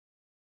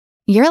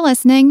You're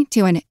listening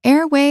to an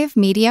Airwave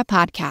Media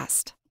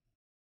Podcast.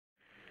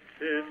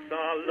 It's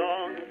a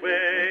long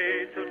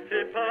way to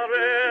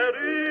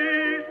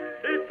Tipperary.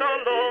 It's a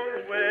long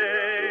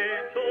way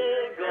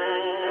to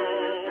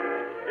go.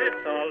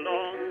 It's a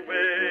long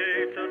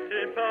way to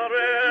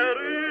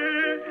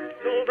Tipperary,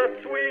 to the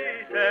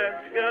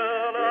sweetest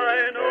girl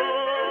I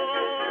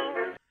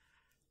know.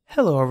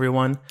 Hello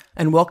everyone,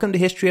 and welcome to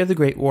History of the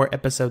Great War,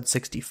 episode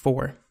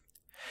 64.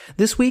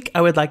 This week,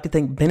 I would like to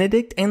thank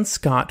Benedict and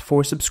Scott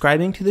for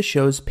subscribing to the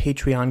show's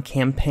Patreon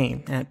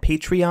campaign at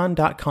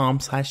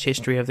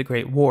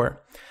patreon.com/historyofthegreatwar.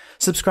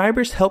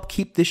 Subscribers help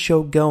keep this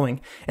show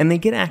going, and they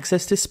get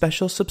access to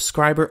special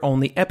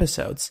subscriber-only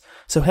episodes,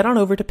 so head on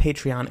over to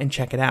Patreon and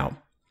check it out.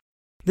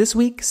 This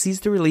week sees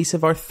the release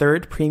of our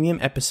third premium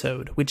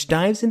episode, which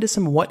dives into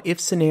some what-if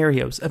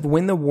scenarios of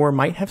when the war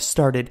might have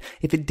started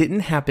if it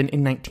didn't happen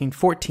in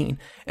 1914,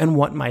 and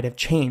what might have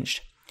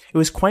changed. It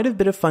was quite a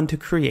bit of fun to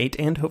create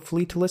and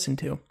hopefully to listen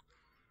to.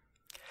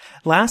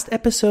 Last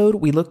episode,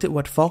 we looked at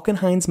what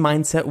Falkenhayn's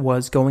mindset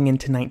was going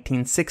into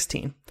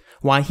 1916,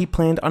 why he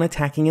planned on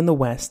attacking in the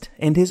West,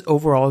 and his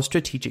overall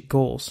strategic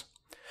goals.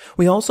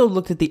 We also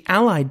looked at the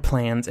Allied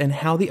plans and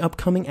how the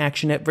upcoming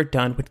action at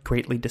Verdun would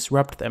greatly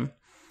disrupt them.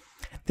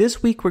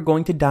 This week, we're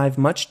going to dive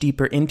much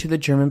deeper into the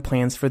German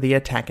plans for the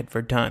attack at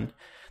Verdun.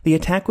 The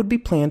attack would be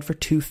planned for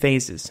two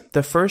phases.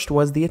 The first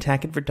was the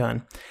attack at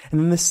Verdun, and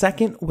then the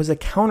second was a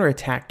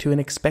counterattack to an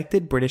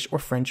expected British or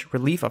French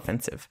relief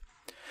offensive.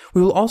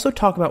 We will also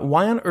talk about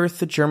why on earth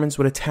the Germans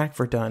would attack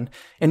Verdun,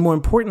 and more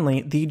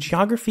importantly, the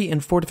geography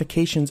and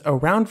fortifications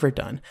around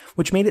Verdun,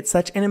 which made it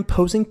such an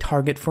imposing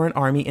target for an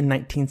army in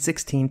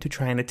 1916 to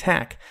try and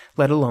attack,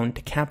 let alone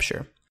to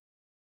capture.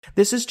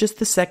 This is just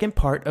the second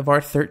part of our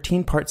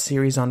 13-part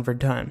series on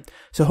Verdun,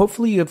 so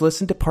hopefully you have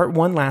listened to part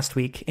 1 last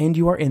week and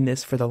you are in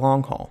this for the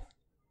long haul.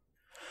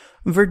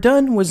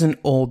 Verdun was an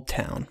old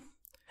town.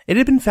 It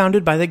had been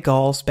founded by the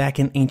Gauls back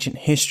in ancient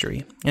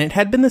history, and it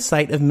had been the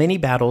site of many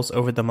battles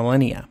over the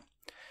millennia.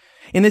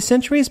 In the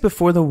centuries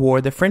before the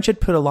war, the French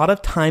had put a lot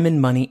of time and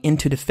money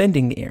into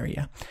defending the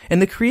area, and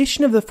the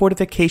creation of the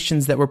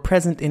fortifications that were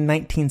present in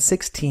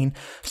 1916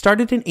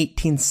 started in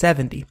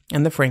 1870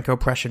 and the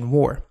Franco-Prussian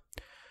War.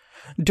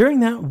 During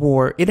that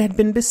war, it had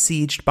been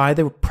besieged by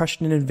the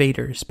Prussian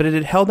invaders, but it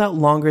had held out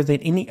longer than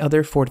any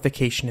other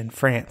fortification in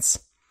France.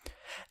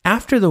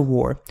 After the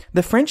war,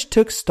 the French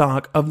took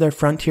stock of their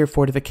frontier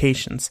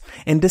fortifications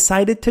and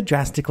decided to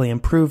drastically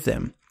improve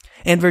them,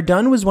 and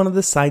Verdun was one of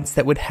the sites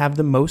that would have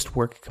the most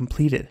work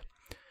completed.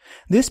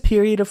 This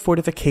period of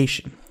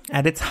fortification,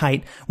 at its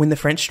height when the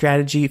French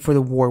strategy for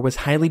the war was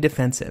highly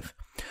defensive,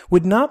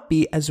 would not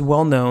be as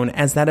well known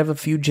as that of a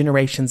few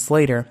generations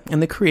later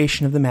and the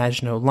creation of the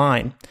Maginot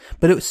Line,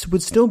 but it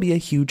would still be a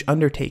huge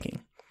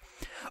undertaking.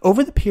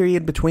 Over the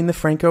period between the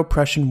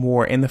Franco-Prussian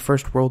War and the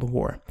First World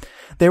War,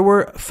 there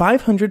were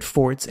 500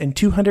 forts and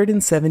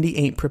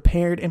 278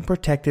 prepared and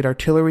protected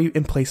artillery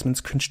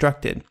emplacements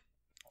constructed.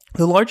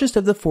 The largest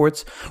of the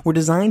forts were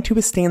designed to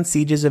withstand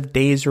sieges of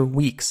days or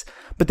weeks,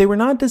 but they were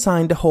not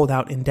designed to hold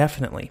out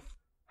indefinitely.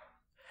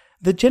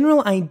 The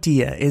general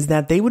idea is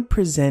that they would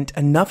present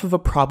enough of a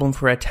problem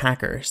for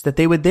attackers that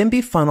they would then be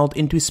funneled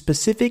into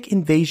specific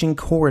invasion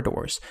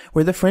corridors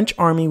where the French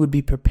army would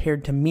be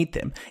prepared to meet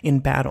them in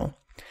battle.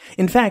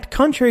 In fact,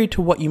 contrary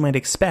to what you might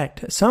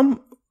expect,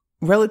 some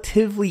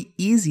relatively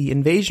easy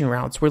invasion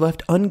routes were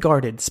left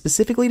unguarded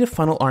specifically to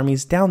funnel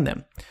armies down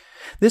them.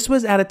 This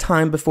was at a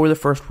time before the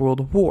First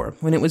World War,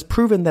 when it was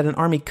proven that an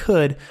army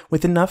could,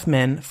 with enough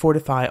men,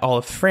 fortify all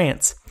of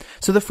France.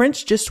 So the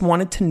French just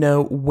wanted to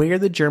know where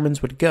the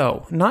Germans would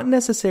go, not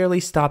necessarily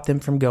stop them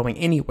from going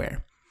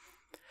anywhere.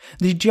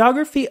 The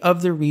geography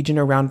of the region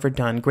around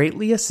Verdun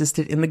greatly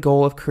assisted in the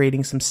goal of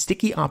creating some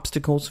sticky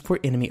obstacles for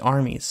enemy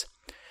armies.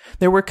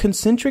 There were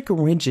concentric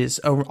ridges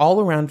all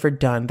around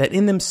Verdun that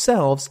in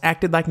themselves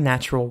acted like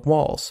natural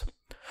walls.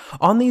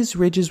 On these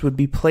ridges would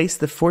be placed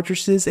the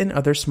fortresses and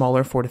other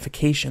smaller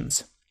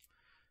fortifications.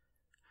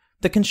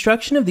 The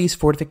construction of these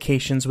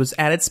fortifications was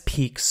at its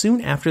peak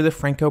soon after the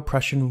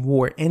Franco-Prussian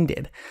War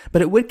ended,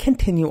 but it would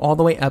continue all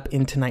the way up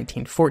into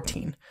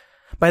 1914.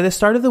 By the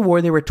start of the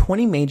war, there were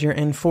 20 major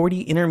and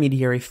 40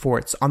 intermediary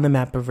forts on the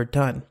map of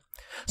Verdun.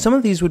 Some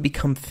of these would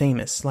become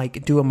famous,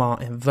 like Douaumont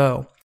and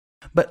Vaux,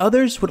 but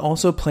others would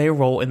also play a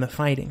role in the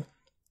fighting.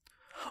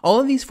 All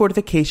of these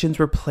fortifications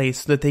were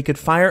placed so that they could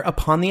fire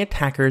upon the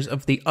attackers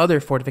of the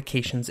other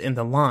fortifications in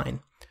the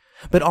line.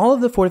 But all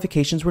of the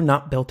fortifications were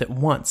not built at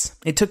once.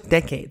 It took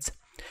decades.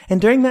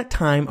 And during that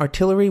time,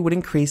 artillery would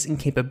increase in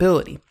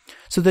capability.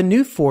 So the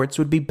new forts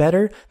would be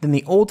better than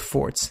the old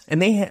forts,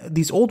 and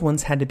these old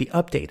ones had to be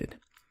updated.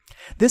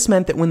 This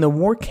meant that when the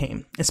war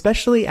came,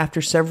 especially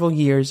after several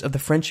years of the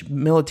French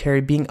military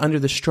being under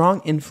the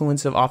strong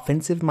influence of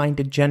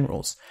offensive-minded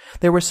generals,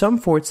 there were some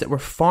forts that were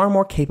far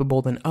more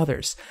capable than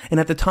others, and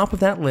at the top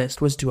of that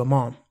list was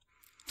Douaumont.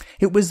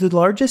 It was the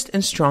largest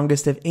and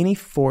strongest of any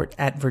fort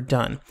at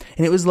Verdun,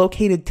 and it was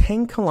located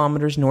 10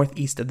 kilometers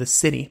northeast of the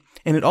city,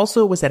 and it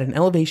also was at an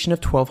elevation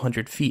of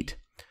 1,200 feet.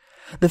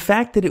 The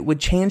fact that it would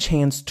change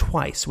hands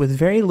twice with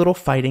very little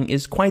fighting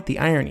is quite the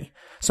irony.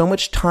 So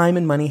much time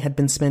and money had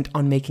been spent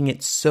on making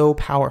it so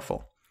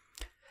powerful.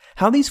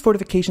 How these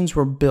fortifications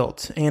were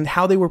built and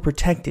how they were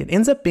protected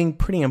ends up being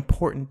pretty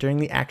important during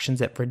the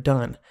actions at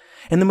Verdun,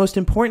 and the most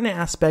important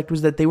aspect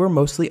was that they were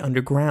mostly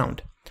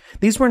underground.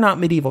 These were not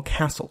medieval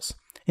castles.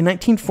 In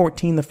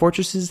 1914, the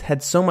fortresses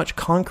had so much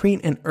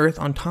concrete and earth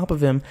on top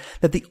of them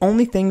that the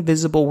only thing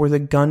visible were the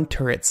gun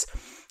turrets.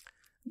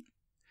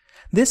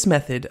 This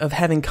method of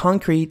having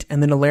concrete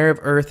and then a layer of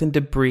earth and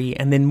debris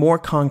and then more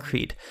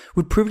concrete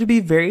would prove to be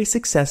very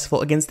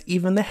successful against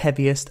even the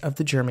heaviest of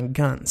the German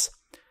guns.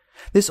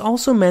 This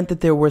also meant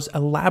that there was a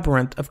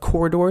labyrinth of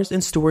corridors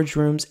and storage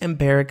rooms and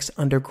barracks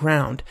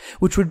underground,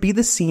 which would be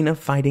the scene of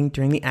fighting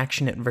during the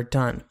action at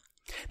Verdun.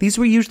 These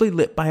were usually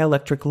lit by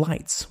electric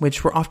lights,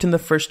 which were often the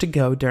first to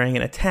go during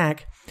an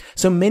attack,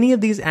 so many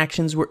of these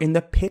actions were in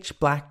the pitch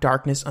black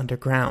darkness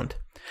underground.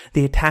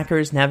 The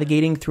attackers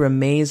navigating through a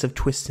maze of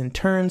twists and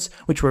turns,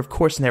 which were of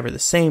course never the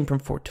same from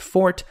fort to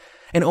fort,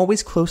 and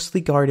always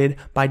closely guarded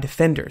by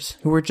defenders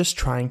who were just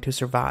trying to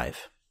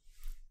survive.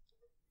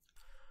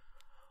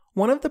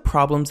 One of the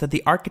problems that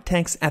the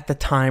architects at the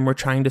time were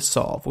trying to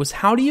solve was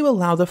how do you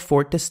allow the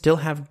fort to still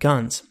have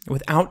guns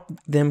without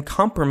them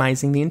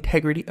compromising the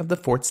integrity of the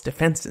fort's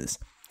defenses?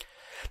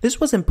 This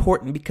was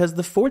important because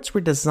the forts were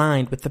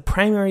designed with the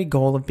primary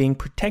goal of being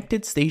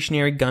protected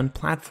stationary gun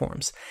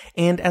platforms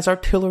and as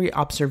artillery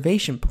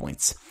observation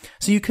points,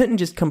 so you couldn't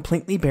just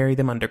completely bury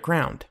them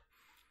underground.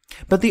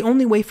 But the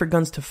only way for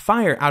guns to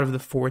fire out of the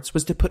forts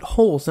was to put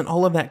holes in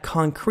all of that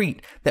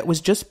concrete that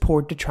was just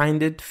poured to try and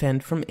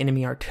defend from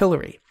enemy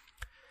artillery.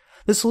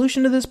 The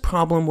solution to this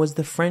problem was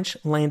the French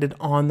landed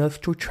on the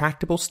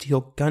retractable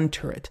steel gun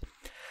turret.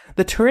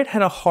 The turret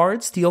had a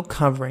hard steel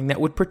covering that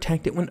would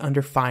protect it when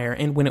under fire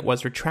and when it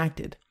was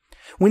retracted.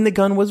 When the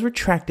gun was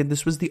retracted,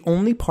 this was the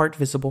only part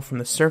visible from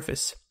the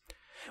surface.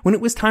 When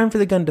it was time for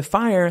the gun to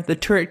fire, the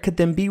turret could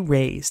then be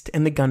raised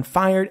and the gun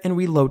fired and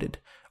reloaded,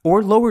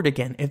 or lowered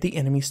again if the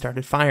enemy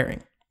started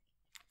firing.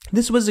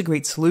 This was a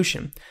great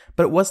solution,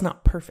 but it was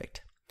not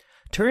perfect.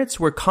 Turrets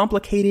were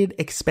complicated,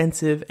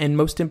 expensive, and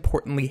most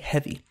importantly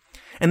heavy,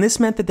 and this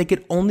meant that they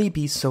could only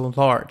be so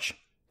large.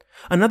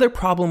 Another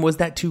problem was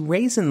that to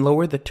raise and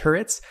lower the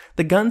turrets,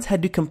 the guns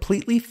had to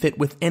completely fit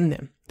within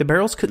them. The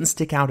barrels couldn't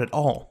stick out at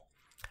all.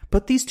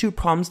 Put these two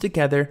problems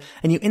together,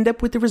 and you end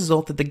up with the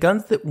result that the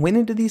guns that went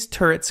into these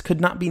turrets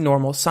could not be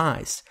normal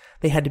sized.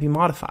 They had to be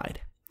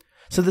modified.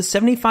 So the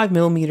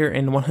 75mm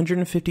and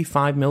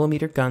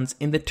 155mm guns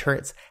in the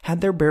turrets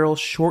had their barrels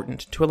shortened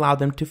to allow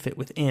them to fit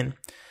within,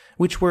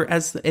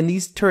 and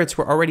these turrets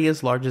were already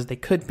as large as they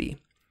could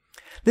be.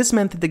 This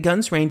meant that the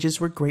guns' ranges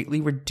were greatly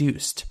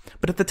reduced,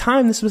 but at the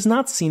time this was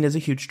not seen as a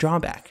huge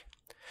drawback.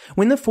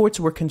 When the forts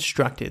were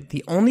constructed,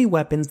 the only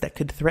weapons that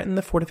could threaten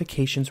the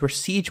fortifications were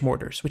siege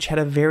mortars, which had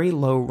a very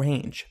low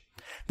range.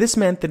 This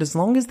meant that as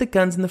long as the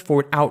guns in the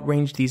fort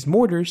outranged these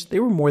mortars, they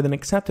were more than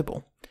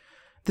acceptable.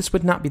 This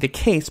would not be the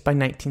case by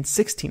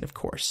 1916, of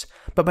course,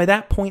 but by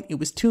that point it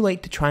was too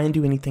late to try and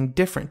do anything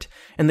different,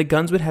 and the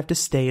guns would have to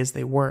stay as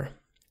they were.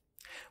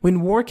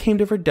 When war came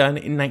to Verdun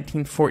in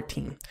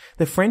 1914,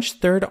 the French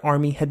Third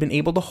Army had been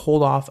able to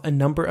hold off a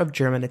number of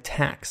German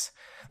attacks.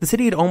 The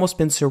city had almost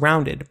been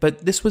surrounded,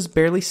 but this was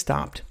barely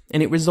stopped,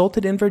 and it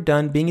resulted in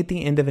Verdun being at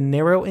the end of a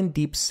narrow and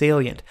deep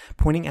salient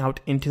pointing out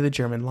into the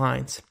German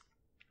lines.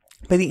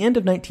 By the end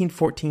of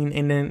 1914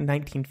 and in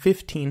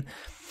 1915,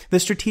 the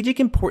strategic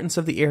importance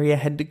of the area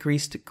had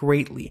decreased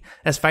greatly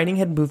as fighting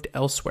had moved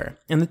elsewhere,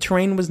 and the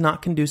terrain was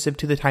not conducive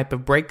to the type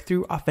of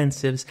breakthrough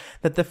offensives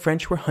that the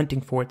French were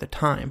hunting for at the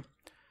time.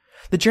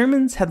 The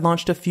Germans had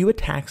launched a few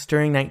attacks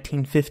during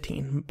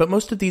 1915, but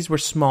most of these were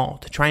small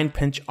to try and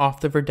pinch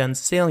off the Verdun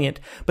salient,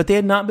 but they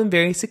had not been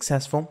very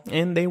successful,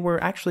 and they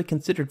were actually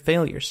considered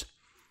failures.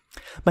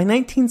 By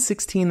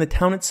 1916, the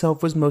town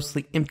itself was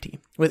mostly empty,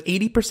 with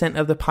 80%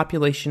 of the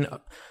population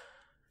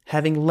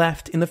having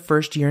left in the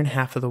first year and a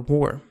half of the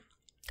war.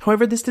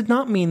 However, this did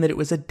not mean that it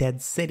was a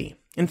dead city.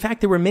 In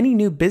fact, there were many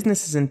new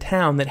businesses in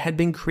town that had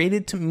been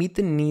created to meet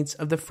the needs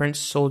of the French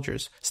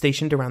soldiers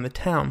stationed around the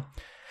town.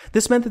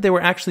 This meant that there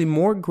were actually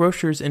more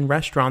grocers and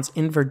restaurants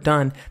in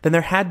Verdun than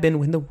there had been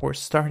when the war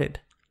started.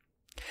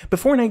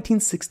 Before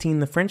 1916,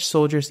 the French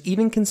soldiers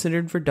even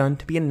considered Verdun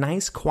to be a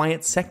nice,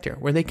 quiet sector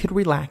where they could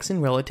relax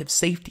in relative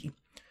safety.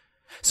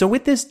 So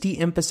with this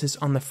de-emphasis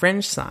on the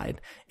French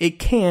side, it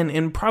can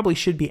and probably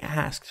should be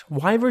asked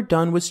why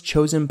Verdun was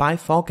chosen by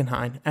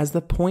Falkenhayn as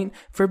the point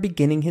for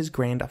beginning his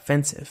grand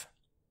offensive.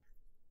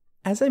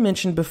 As I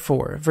mentioned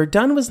before,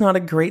 Verdun was not a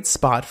great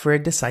spot for a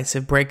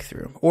decisive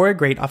breakthrough or a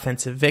great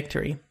offensive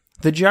victory.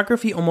 The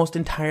geography almost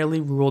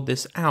entirely ruled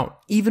this out,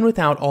 even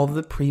without all of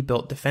the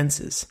pre-built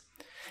defenses.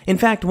 In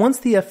fact, once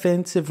the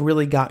offensive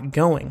really got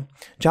going,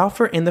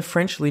 Joffre and the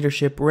French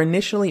leadership were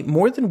initially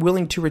more than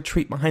willing to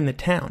retreat behind the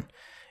town.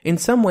 In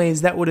some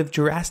ways, that would have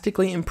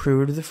drastically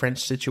improved the French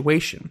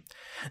situation.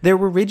 There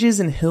were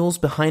ridges and hills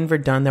behind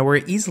Verdun that were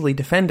easily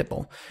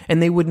defendable,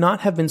 and they would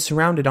not have been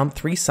surrounded on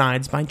three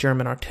sides by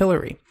German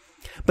artillery.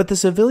 But the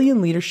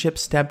civilian leadership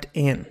stepped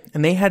in,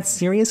 and they had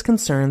serious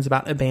concerns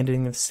about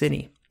abandoning the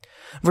city.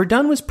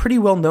 Verdun was pretty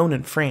well known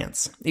in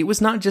France. It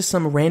was not just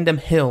some random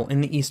hill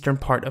in the eastern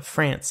part of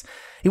France.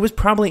 It was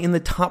probably in the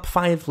top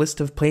 5 list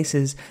of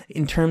places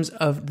in terms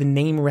of the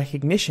name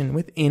recognition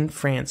within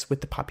France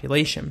with the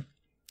population.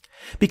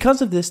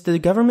 Because of this, the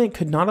government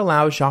could not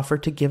allow Joffre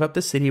to give up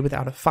the city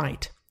without a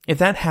fight. If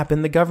that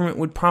happened, the government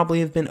would probably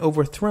have been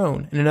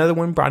overthrown and another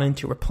one brought in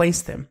to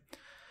replace them.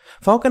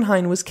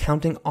 Falkenhayn was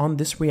counting on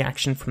this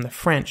reaction from the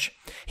French.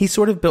 He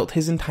sort of built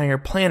his entire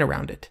plan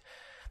around it.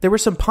 There were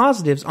some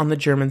positives on the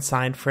German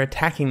side for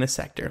attacking the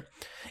sector.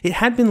 It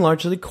had been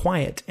largely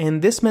quiet,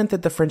 and this meant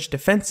that the French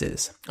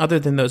defenses, other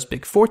than those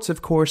big forts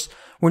of course,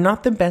 were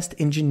not the best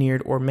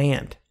engineered or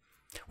manned.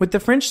 With the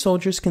French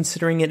soldiers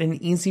considering it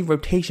an easy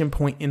rotation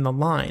point in the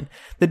line,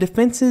 the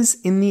defenses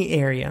in the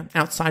area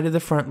outside of the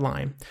front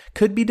line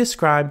could be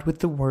described with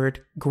the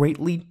word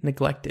greatly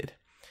neglected.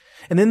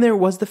 And then there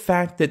was the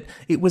fact that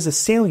it was a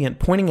salient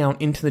pointing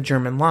out into the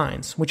German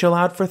lines, which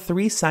allowed for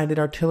 3-sided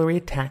artillery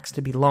attacks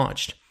to be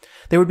launched.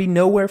 There would be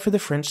nowhere for the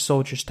French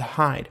soldiers to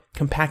hide,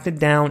 compacted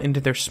down into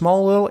their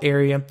small little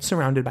area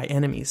surrounded by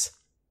enemies.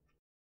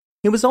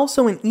 It was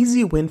also an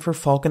easy win for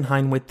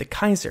Falkenhayn with the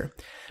Kaiser,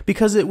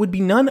 because it would be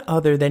none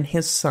other than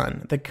his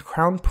son, the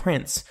Crown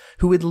Prince,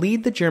 who would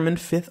lead the German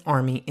Fifth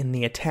Army in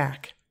the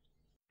attack.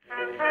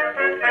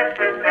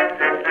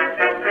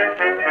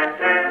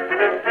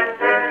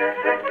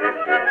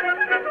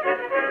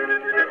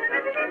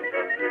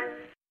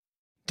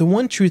 The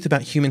one truth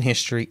about human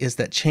history is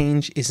that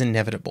change is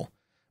inevitable.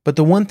 But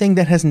the one thing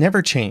that has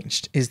never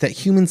changed is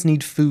that humans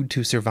need food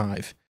to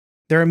survive.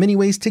 There are many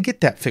ways to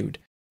get that food,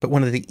 but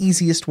one of the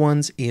easiest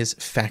ones is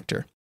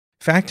Factor.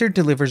 Factor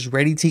delivers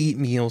ready-to-eat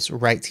meals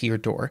right to your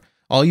door.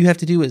 All you have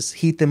to do is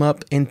heat them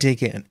up and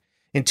dig in.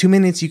 In 2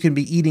 minutes, you can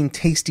be eating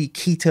tasty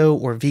keto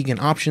or vegan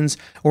options,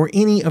 or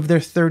any of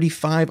their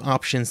 35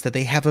 options that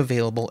they have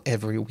available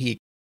every week.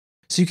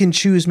 So you can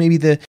choose maybe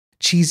the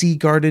cheesy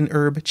garden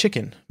herb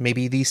chicken,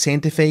 maybe the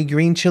Santa Fe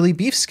green chili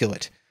beef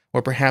skillet,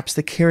 or perhaps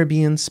the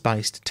Caribbean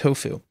spiced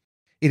tofu.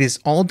 It is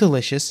all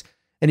delicious,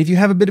 and if you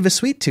have a bit of a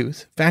sweet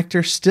tooth,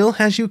 Factor still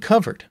has you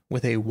covered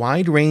with a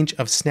wide range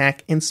of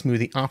snack and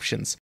smoothie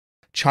options.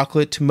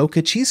 Chocolate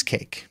mocha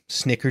cheesecake,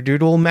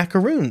 snickerdoodle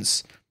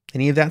macaroons.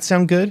 Any of that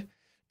sound good?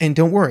 And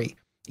don't worry,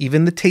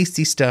 even the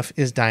tasty stuff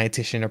is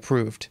dietitian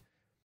approved.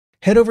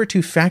 Head over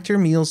to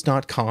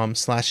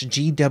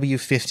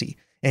factormeals.com/GW50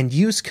 and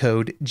use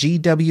code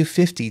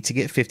GW50 to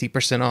get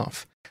 50%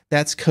 off.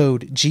 That's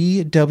code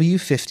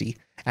GW50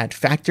 at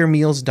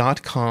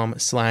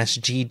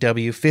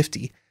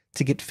factormeals.com/GW50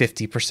 to get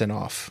 50%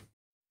 off.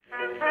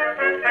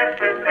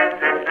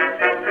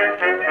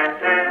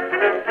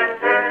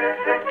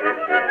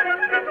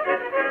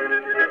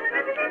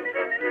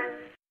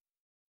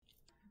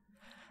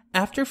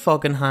 After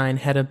Falkenhayn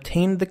had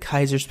obtained the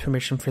Kaiser's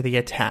permission for the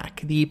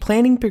attack, the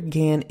planning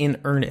began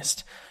in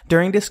earnest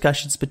during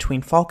discussions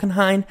between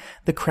Falkenhayn,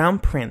 the Crown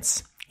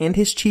Prince, and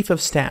his Chief of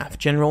Staff,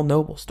 General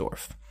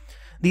Nobelsdorf.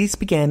 These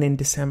began in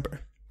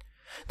December.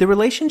 The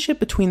relationship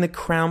between the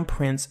Crown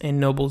Prince and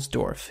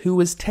Nobelsdorf, who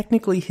was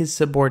technically his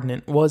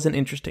subordinate, was an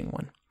interesting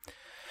one.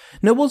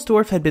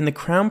 Nobelsdorf had been the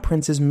Crown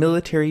Prince's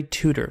military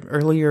tutor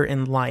earlier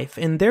in life,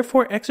 and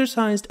therefore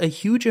exercised a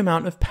huge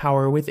amount of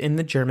power within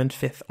the German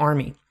Fifth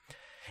Army.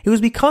 It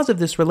was because of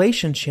this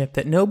relationship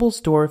that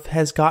Nobelsdorf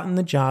has gotten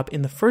the job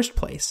in the first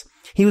place.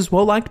 He was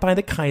well liked by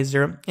the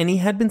Kaiser, and he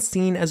had been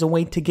seen as a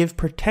way to give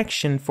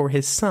protection for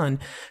his son,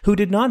 who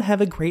did not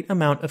have a great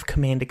amount of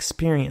command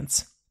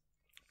experience.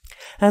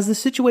 As the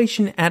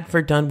situation at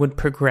Verdun would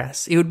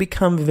progress, it would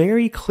become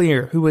very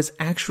clear who was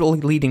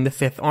actually leading the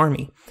Fifth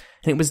Army,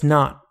 and it was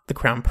not the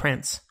Crown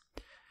Prince.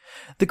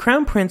 The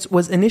Crown Prince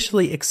was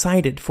initially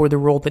excited for the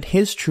role that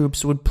his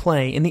troops would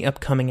play in the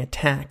upcoming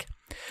attack.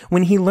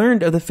 When he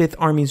learned of the Fifth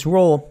Army's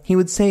role, he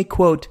would say,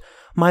 quote,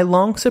 "My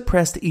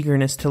long-suppressed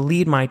eagerness to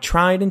lead my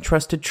tried and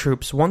trusted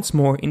troops once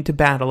more into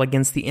battle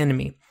against the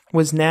enemy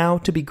was now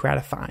to be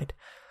gratified.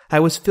 I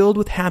was filled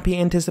with happy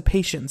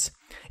anticipations,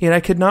 yet I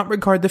could not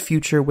regard the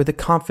future with a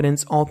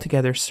confidence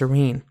altogether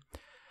serene.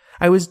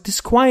 I was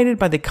disquieted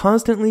by the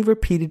constantly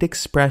repeated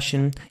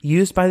expression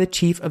used by the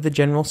Chief of the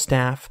General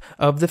Staff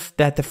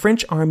that the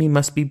French army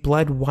must be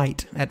blood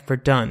white at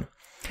Verdun,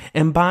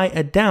 and by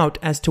a doubt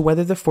as to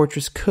whether the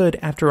fortress could,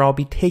 after all,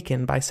 be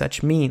taken by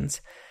such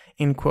means."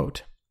 End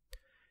quote.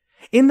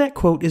 In that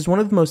quote is one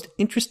of the most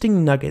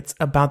interesting nuggets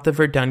about the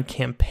Verdun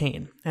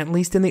campaign, at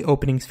least in the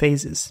opening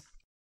phases.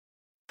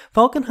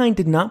 Falkenhayn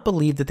did not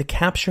believe that the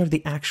capture of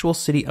the actual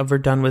city of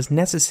Verdun was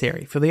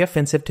necessary for the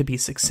offensive to be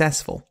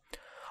successful.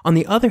 On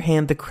the other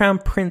hand, the Crown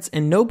Prince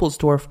and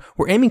Nobelsdorf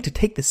were aiming to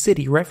take the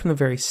city right from the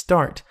very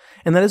start,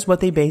 and that is what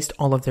they based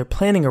all of their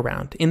planning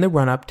around in the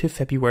run-up to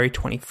February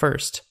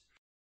 21st.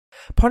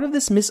 Part of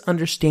this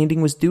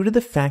misunderstanding was due to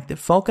the fact that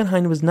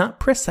Falkenhayn was not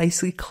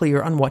precisely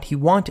clear on what he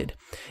wanted.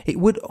 It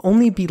would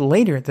only be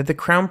later that the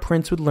Crown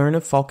Prince would learn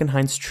of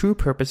Falkenhayn's true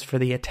purpose for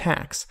the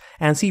attacks,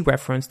 as he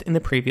referenced in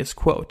the previous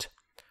quote.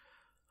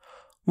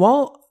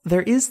 While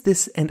there is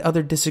this and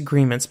other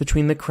disagreements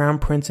between the Crown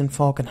Prince and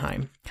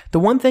Falkenhayn, the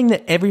one thing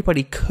that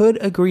everybody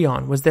could agree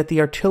on was that the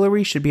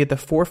artillery should be at the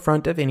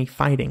forefront of any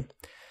fighting.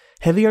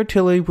 Heavy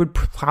artillery would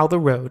plow the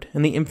road,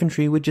 and the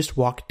infantry would just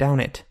walk down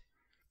it.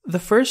 The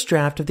first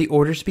draft of the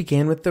orders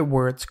began with the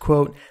words,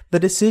 quote, "The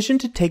decision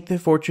to take the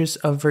fortress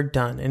of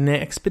Verdun in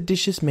an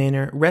expeditious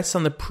manner rests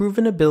on the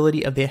proven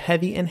ability of the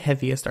heavy and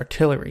heaviest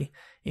artillery,"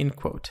 end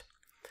quote,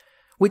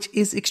 which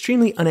is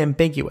extremely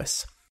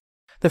unambiguous.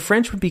 The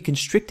French would be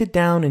constricted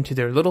down into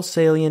their little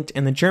salient,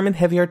 and the German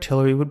heavy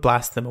artillery would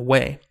blast them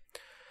away.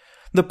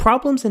 The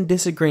problems and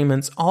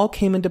disagreements all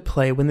came into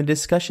play when the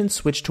discussion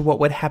switched to what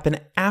would happen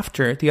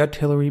after the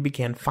artillery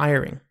began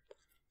firing.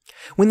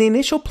 When the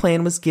initial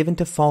plan was given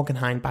to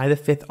Falkenhayn by the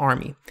Fifth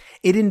Army,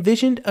 it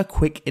envisioned a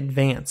quick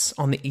advance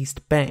on the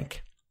east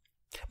bank.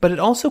 But it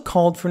also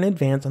called for an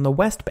advance on the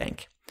west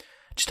bank.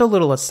 Just a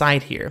little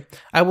aside here,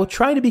 I will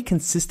try to be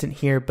consistent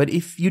here, but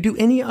if you do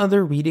any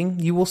other reading,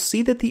 you will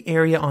see that the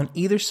area on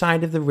either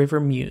side of the River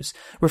Meuse,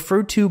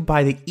 referred to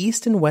by the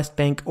east and west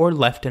bank or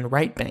left and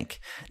right bank.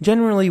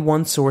 Generally,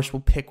 one source will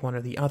pick one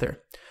or the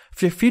other.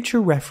 For future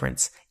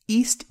reference,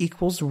 east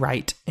equals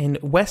right and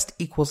west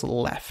equals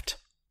left.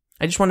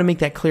 I just want to make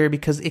that clear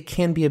because it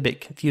can be a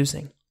bit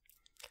confusing.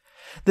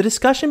 The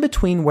discussion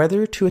between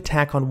whether to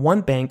attack on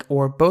one bank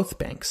or both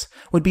banks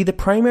would be the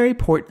primary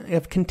point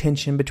of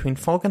contention between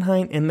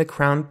Falkenhayn and the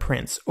Crown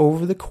Prince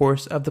over the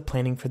course of the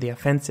planning for the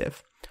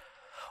offensive.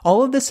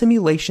 All of the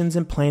simulations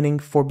and planning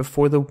for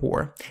before the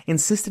war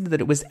insisted that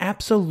it was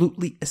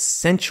absolutely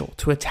essential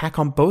to attack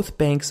on both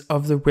banks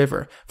of the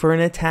river for an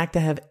attack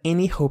to have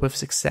any hope of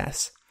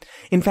success.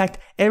 In fact,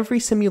 every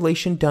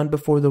simulation done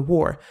before the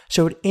war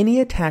showed any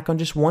attack on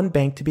just one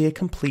bank to be a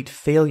complete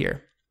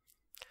failure.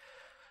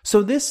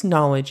 So this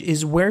knowledge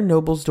is where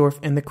Noblesdorff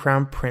and the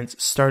Crown Prince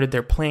started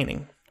their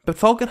planning, but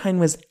Falkenhayn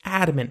was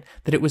adamant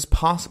that it was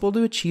possible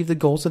to achieve the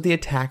goals of the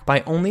attack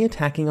by only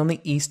attacking on the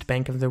east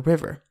bank of the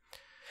river.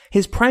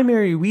 His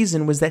primary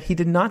reason was that he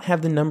did not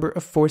have the number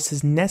of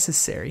forces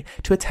necessary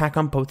to attack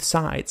on both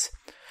sides.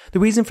 The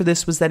reason for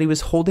this was that he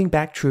was holding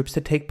back troops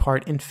to take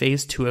part in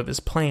Phase 2 of his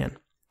plan.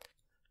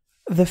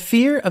 The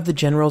fear of the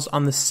generals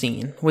on the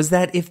scene was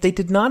that if they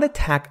did not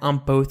attack on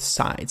both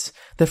sides,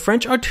 the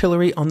French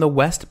artillery on the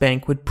west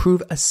bank would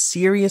prove a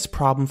serious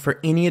problem for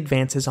any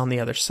advances on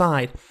the other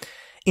side.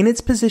 In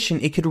its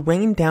position, it could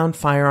rain down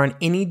fire on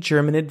any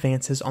German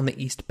advances on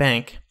the east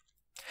bank.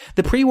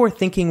 The pre-war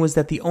thinking was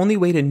that the only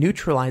way to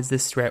neutralize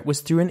this threat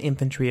was through an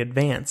infantry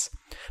advance,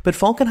 but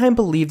Falkenhayn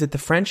believed that the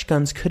French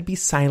guns could be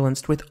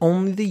silenced with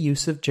only the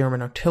use of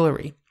German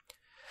artillery.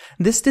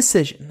 This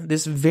decision,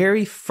 this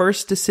very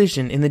first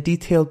decision in the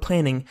detailed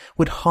planning,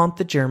 would haunt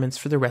the Germans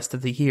for the rest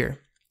of the year.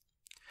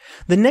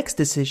 The next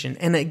decision,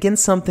 and again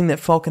something that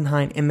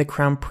Falkenhayn and the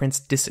Crown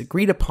Prince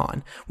disagreed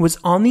upon, was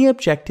on the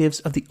objectives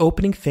of the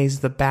opening phase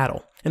of the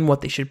battle and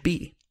what they should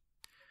be.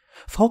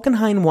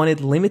 Falkenhayn wanted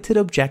limited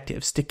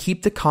objectives to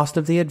keep the cost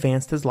of the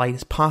advance as light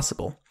as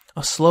possible,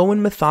 a slow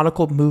and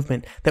methodical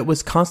movement that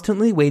was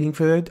constantly waiting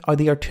for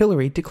the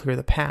artillery to clear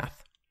the path.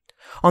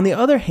 On the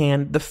other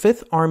hand, the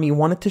Fifth Army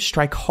wanted to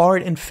strike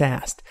hard and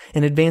fast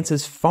and advance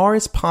as far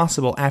as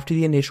possible after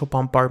the initial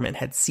bombardment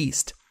had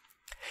ceased.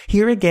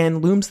 Here again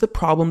looms the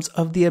problems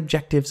of the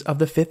objectives of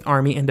the Fifth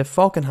Army and of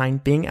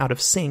Falkenhayn being out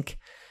of sync.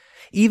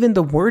 Even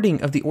the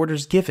wording of the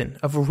orders given,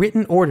 of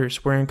written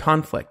orders, were in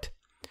conflict.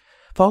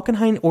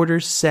 Falkenhayn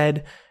orders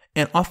said,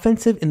 an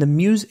offensive in the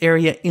Meuse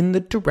area in the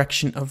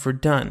direction of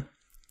Verdun,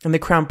 and the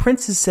Crown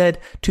Princes said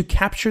to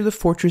capture the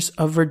fortress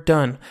of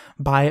Verdun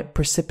by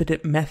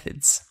precipitate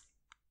methods.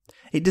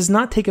 It does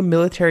not take a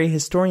military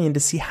historian to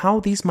see how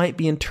these might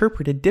be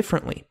interpreted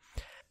differently.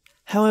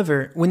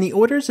 However, when the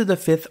orders of the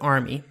Fifth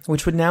Army,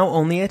 which would now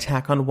only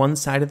attack on one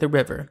side of the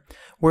river,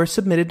 were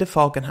submitted to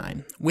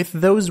Falkenhayn, with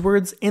those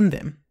words in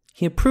them,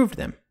 he approved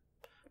them.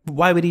 But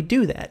why would he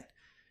do that?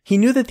 He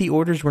knew that the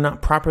orders were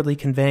not properly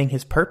conveying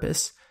his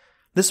purpose.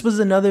 This was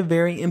another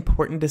very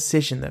important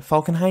decision that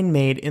Falkenhayn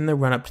made in the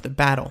run-up to the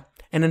battle,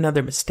 and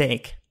another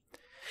mistake.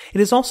 It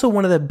is also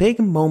one of the big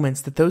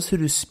moments that those who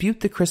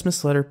dispute the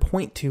Christmas letter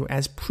point to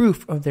as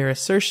proof of their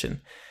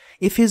assertion.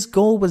 If his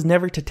goal was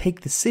never to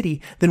take the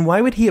city, then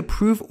why would he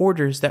approve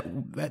orders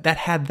that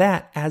had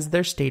that as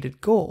their stated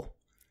goal?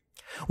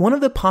 One of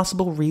the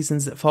possible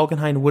reasons that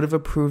Falkenhayn would have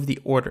approved the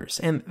orders,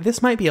 and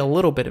this might be a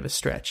little bit of a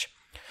stretch,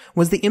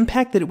 was the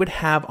impact that it would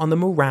have on the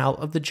morale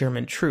of the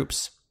German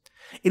troops.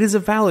 It is a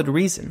valid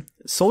reason.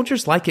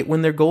 Soldiers like it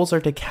when their goals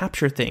are to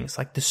capture things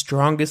like the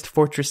strongest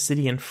fortress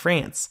city in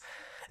France.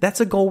 That's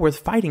a goal worth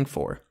fighting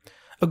for.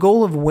 A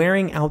goal of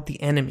wearing out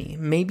the enemy,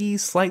 maybe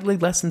slightly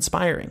less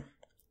inspiring.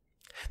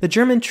 The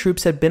German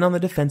troops had been on the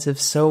defensive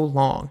so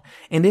long,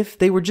 and if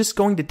they were just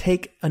going to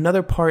take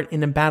another part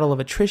in a battle of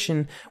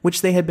attrition,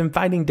 which they had been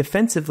fighting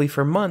defensively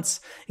for months,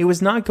 it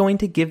was not going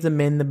to give the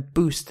men the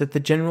boost that the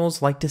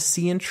generals like to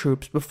see in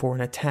troops before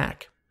an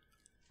attack.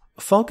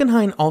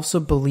 Falkenhayn also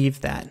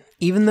believed that,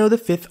 even though the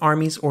Fifth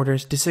Army's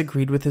orders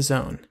disagreed with his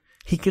own,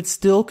 he could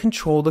still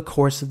control the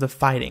course of the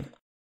fighting.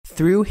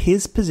 through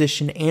his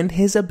position and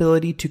his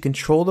ability to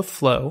control the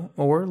flow,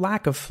 or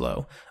lack of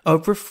flow,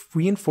 of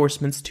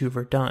reinforcements to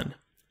Verdun.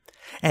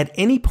 At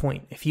any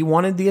point, if he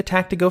wanted the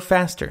attack to go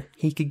faster,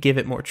 he could give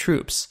it more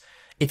troops.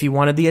 If he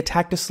wanted the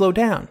attack to slow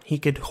down, he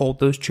could hold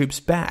those troops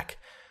back.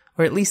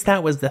 Or at least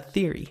that was the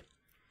theory.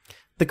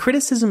 The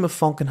criticism of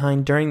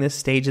Falkenhayn during this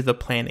stage of the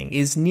planning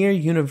is near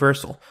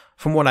universal,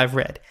 from what I've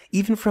read,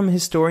 even from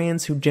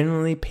historians who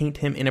generally paint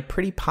him in a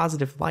pretty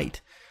positive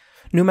light.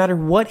 No matter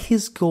what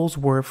his goals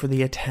were for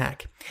the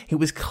attack, it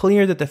was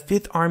clear that the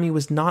Fifth Army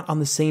was not on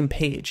the same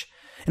page.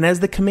 And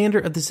as the commander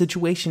of the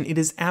situation, it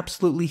is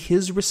absolutely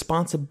his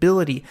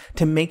responsibility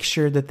to make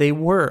sure that they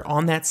were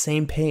on that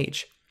same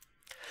page.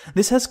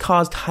 This has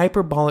caused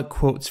hyperbolic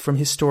quotes from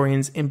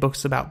historians in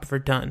books about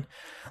Verdun,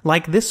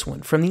 like this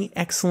one from the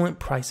excellent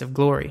Price of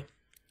Glory.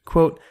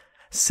 Quote,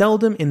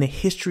 "Seldom in the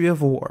history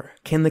of war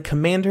can the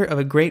commander of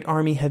a great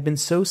army have been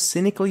so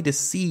cynically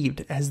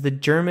deceived as the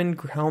German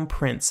Crown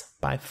Prince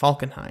by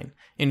Falkenhayn."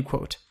 End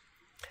quote.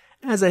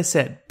 As I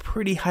said,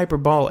 pretty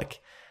hyperbolic,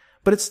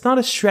 but it's not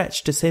a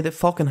stretch to say that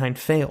Falkenhayn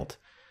failed.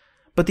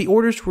 But the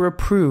orders were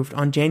approved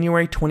on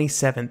January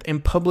 27th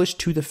and published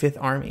to the Fifth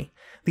Army.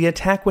 The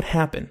attack would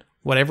happen,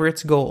 whatever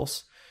its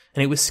goals,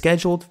 and it was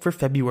scheduled for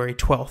February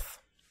 12th.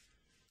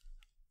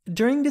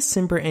 During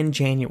December and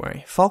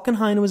January,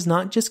 Falkenhayn was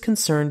not just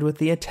concerned with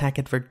the attack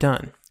at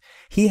Verdun.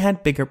 He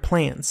had bigger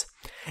plans,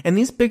 and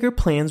these bigger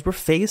plans were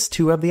Phase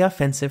 2 of the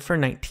offensive for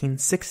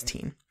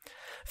 1916.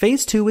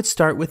 Phase 2 would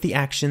start with the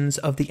actions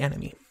of the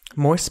enemy,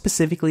 more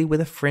specifically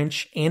with a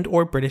French and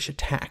or British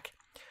attack.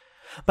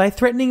 By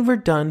threatening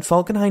Verdun,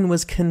 Falkenhayn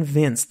was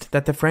convinced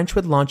that the French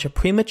would launch a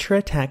premature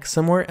attack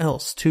somewhere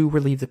else to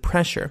relieve the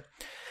pressure.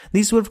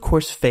 These would of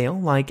course fail,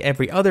 like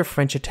every other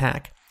French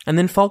attack, and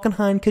then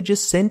Falkenhayn could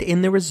just send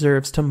in the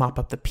reserves to mop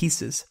up the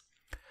pieces.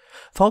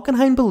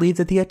 Falkenhayn believed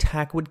that the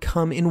attack would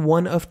come in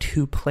one of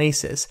two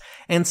places,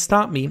 and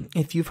stop me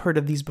if you've heard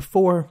of these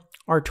before,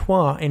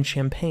 Artois and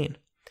Champagne.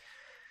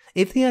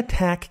 If the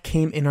attack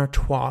came in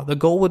Artois, the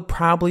goal would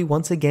probably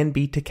once again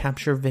be to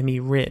capture Vimy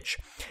Ridge,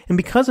 and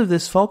because of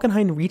this,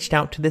 Falkenhayn reached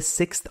out to the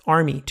 6th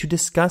Army to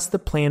discuss the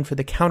plan for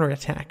the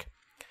counterattack.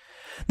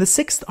 The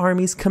 6th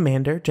Army's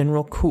commander,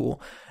 General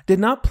Kuhl, did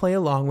not play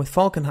along with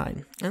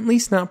Falkenhayn, at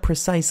least not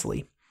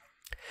precisely.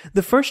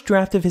 The first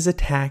draft of his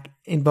attack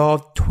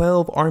involved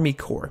 12 Army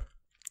Corps,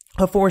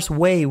 a force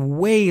way,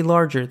 way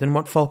larger than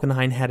what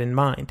Falkenhayn had in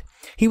mind.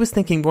 He was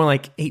thinking more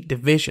like 8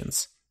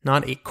 divisions,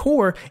 not 8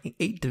 corps,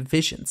 8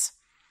 divisions.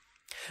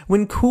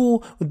 When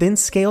Kuhl then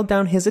scaled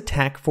down his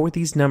attack for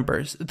these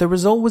numbers, the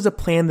result was a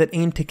plan that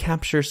aimed to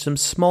capture some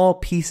small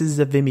pieces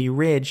of Vimy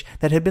Ridge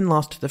that had been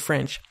lost to the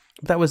French.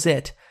 But that was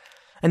it.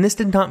 And this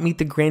did not meet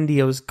the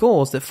grandiose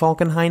goals that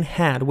Falkenhayn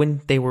had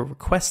when they were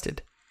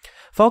requested.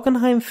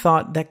 Falkenhayn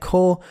thought that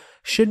Kuhl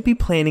should be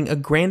planning a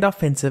grand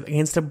offensive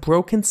against a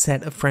broken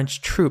set of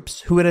French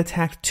troops who had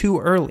attacked too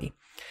early,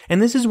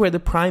 and this is where the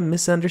prime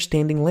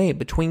misunderstanding lay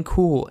between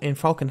Kuhl and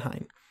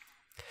Falkenhayn.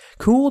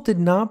 Kuhl did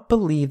not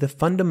believe the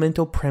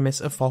fundamental premise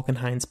of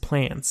Falkenhayn's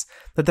plans,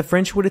 that the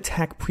French would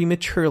attack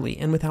prematurely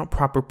and without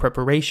proper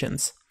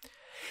preparations.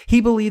 He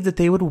believed that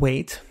they would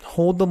wait,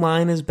 hold the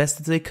line as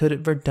best as they could at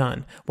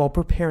Verdun, while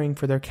preparing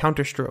for their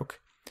counterstroke.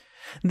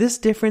 This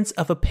difference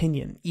of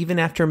opinion, even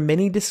after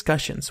many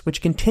discussions,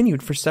 which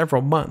continued for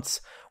several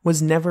months,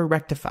 was never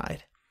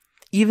rectified.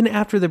 Even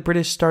after the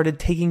British started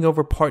taking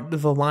over part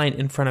of the line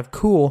in front of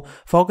Kuhl,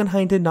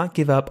 Falkenhayn did not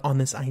give up on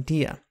this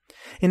idea.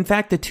 In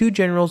fact, the two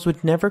generals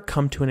would never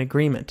come to an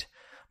agreement.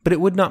 But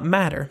it would not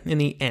matter, in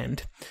the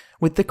end,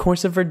 with the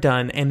course of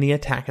Verdun and the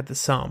attack at the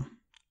Somme.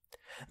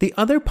 The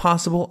other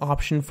possible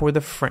option for the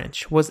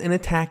French was an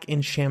attack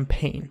in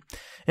Champagne,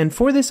 and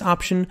for this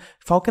option,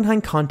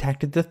 Falkenhayn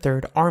contacted the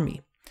Third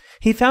Army.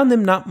 He found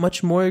them not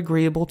much more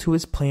agreeable to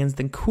his plans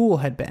than Kuhl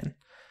had been.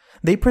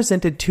 They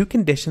presented 2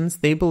 conditions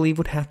they believed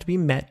would have to be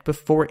met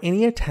before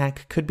any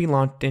attack could be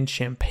launched in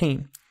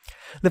Champagne.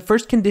 The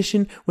first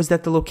condition was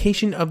that the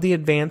location of the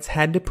advance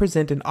had to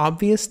present an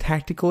obvious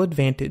tactical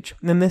advantage,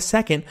 and the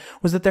second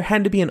was that there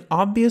had to be an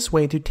obvious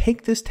way to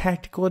take this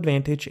tactical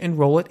advantage and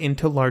roll it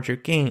into larger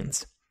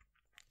gains.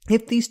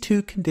 If these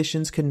 2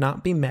 conditions could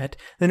not be met,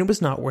 then it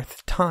was not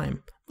worth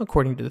time,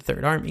 according to the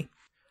Third Army.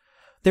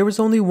 There was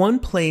only one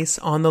place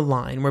on the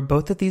line where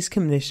both of these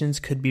conditions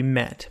could be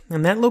met,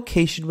 and that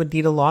location would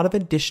need a lot of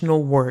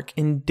additional work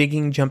in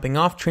digging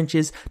jumping-off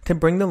trenches to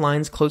bring the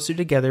lines closer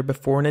together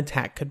before an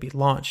attack could be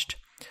launched.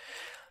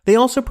 They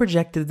also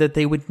projected that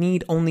they would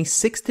need only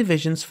 6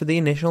 divisions for the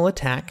initial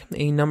attack,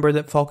 a number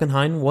that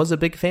Falkenhayn was a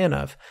big fan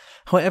of.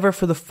 However,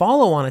 for the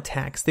follow-on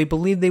attacks, they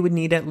believed they would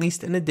need at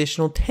least an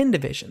additional 10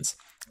 divisions,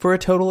 for a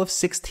total of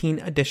 16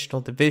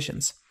 additional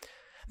divisions.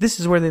 This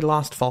is where they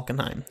lost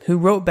Falkenhayn, who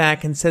wrote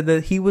back and said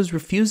that he was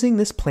refusing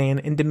this plan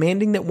and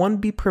demanding that one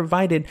be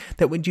provided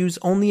that would use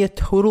only a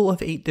total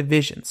of 8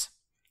 divisions.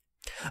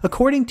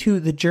 According to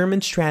the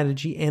German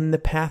strategy and the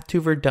path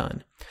to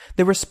Verdun,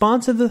 the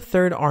response of the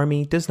Third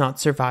Army does not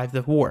survive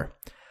the war.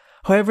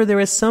 However, there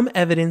is some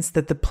evidence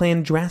that the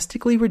plan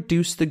drastically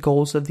reduced the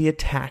goals of the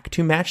attack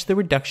to match the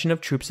reduction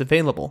of troops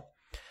available.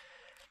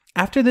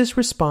 After this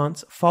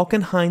response,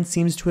 Falkenhayn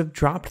seems to have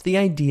dropped the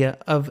idea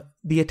of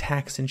the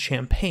attacks in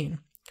Champagne.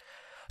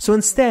 So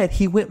instead,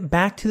 he went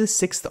back to the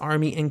 6th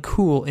Army in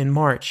Kuhl in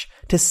March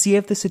to see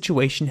if the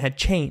situation had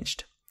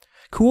changed.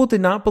 Kuhl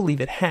did not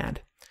believe it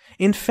had.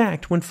 In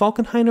fact, when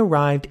Falkenhayn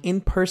arrived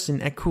in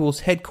person at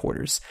Kuhl's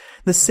headquarters,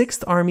 the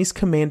 6th Army's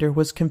commander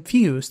was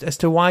confused as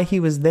to why he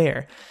was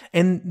there,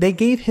 and they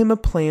gave him a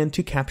plan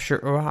to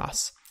capture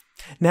Arras,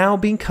 now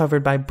being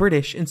covered by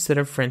British instead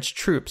of French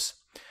troops.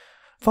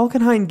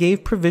 Falkenhayn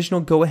gave provisional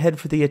go-ahead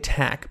for the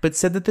attack, but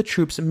said that the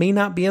troops may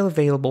not be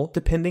available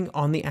depending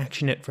on the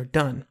action at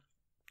Verdun.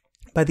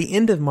 By the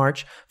end of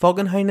March,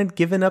 Falkenhayn had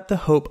given up the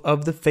hope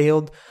of a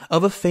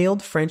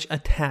failed French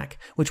attack,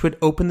 which would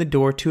open the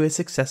door to a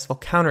successful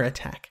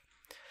counterattack.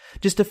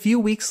 Just a few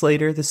weeks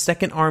later, the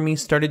Second Army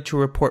started to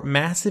report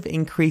massive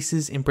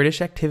increases in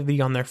British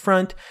activity on their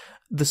front.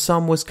 The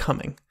Somme was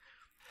coming.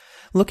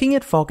 Looking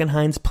at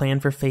Falkenhayn's plan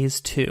for Phase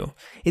 2,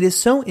 it is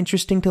so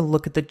interesting to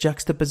look at the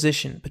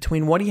juxtaposition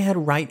between what he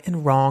had right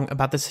and wrong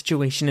about the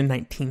situation in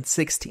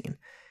 1916.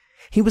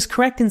 He was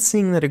correct in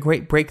seeing that a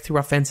great breakthrough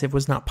offensive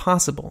was not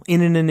possible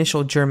in an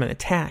initial German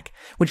attack,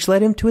 which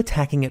led him to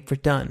attacking at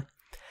Verdun.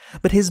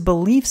 But his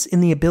beliefs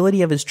in the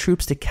ability of his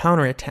troops to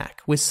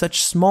counterattack with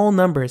such small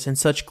numbers and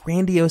such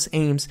grandiose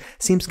aims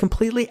seems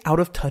completely out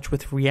of touch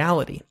with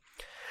reality.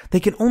 They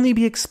can only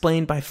be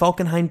explained by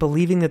Falkenhayn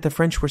believing that the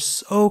French were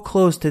so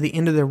close to the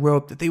end of their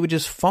rope that they would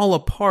just fall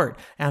apart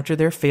after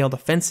their failed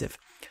offensive,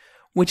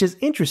 which is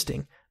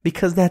interesting,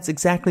 because that's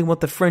exactly what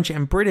the French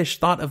and British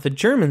thought of the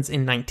Germans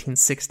in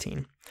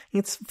 1916.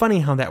 It's funny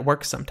how that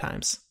works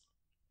sometimes.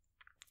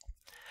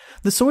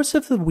 The source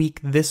of the week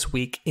this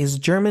week is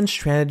German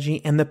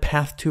Strategy and the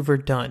Path to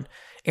Verdun,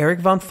 Erich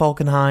von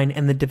Falkenhayn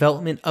and the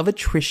Development of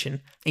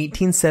Attrition,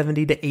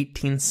 1870 to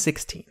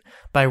 1816,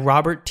 by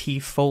Robert T.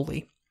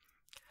 Foley.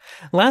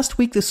 Last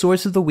week, the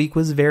source of the week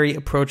was very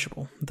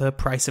approachable, The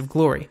Price of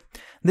Glory.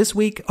 This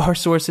week, our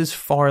source is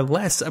far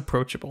less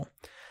approachable.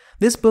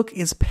 This book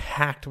is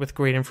packed with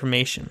great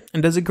information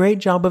and does a great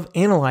job of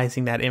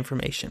analyzing that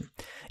information.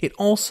 It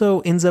also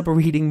ends up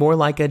reading more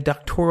like a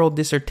doctoral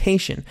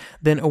dissertation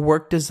than a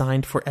work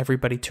designed for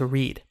everybody to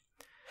read.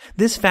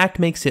 This fact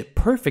makes it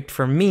perfect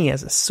for me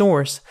as a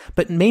source,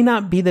 but may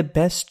not be the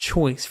best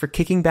choice for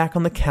kicking back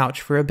on the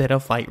couch for a bit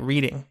of light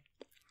reading.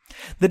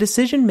 The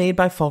decision made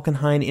by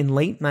Falkenhayn in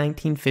late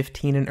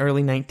 1915 and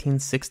early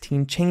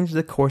 1916 changed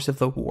the course of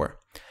the war.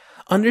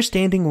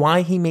 Understanding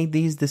why he made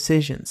these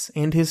decisions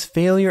and his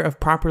failure of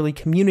properly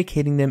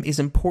communicating them is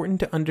important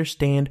to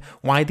understand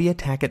why the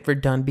attack at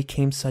Verdun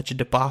became such a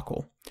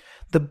debacle.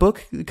 The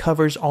book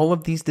covers all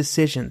of these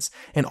decisions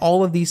and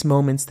all of these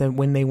moments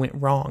when they went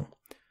wrong.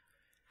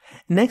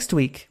 Next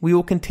week, we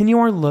will continue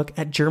our look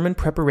at German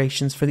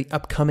preparations for the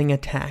upcoming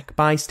attack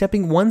by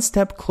stepping one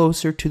step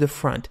closer to the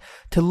front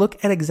to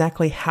look at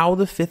exactly how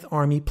the Fifth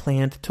Army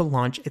planned to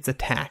launch its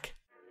attack.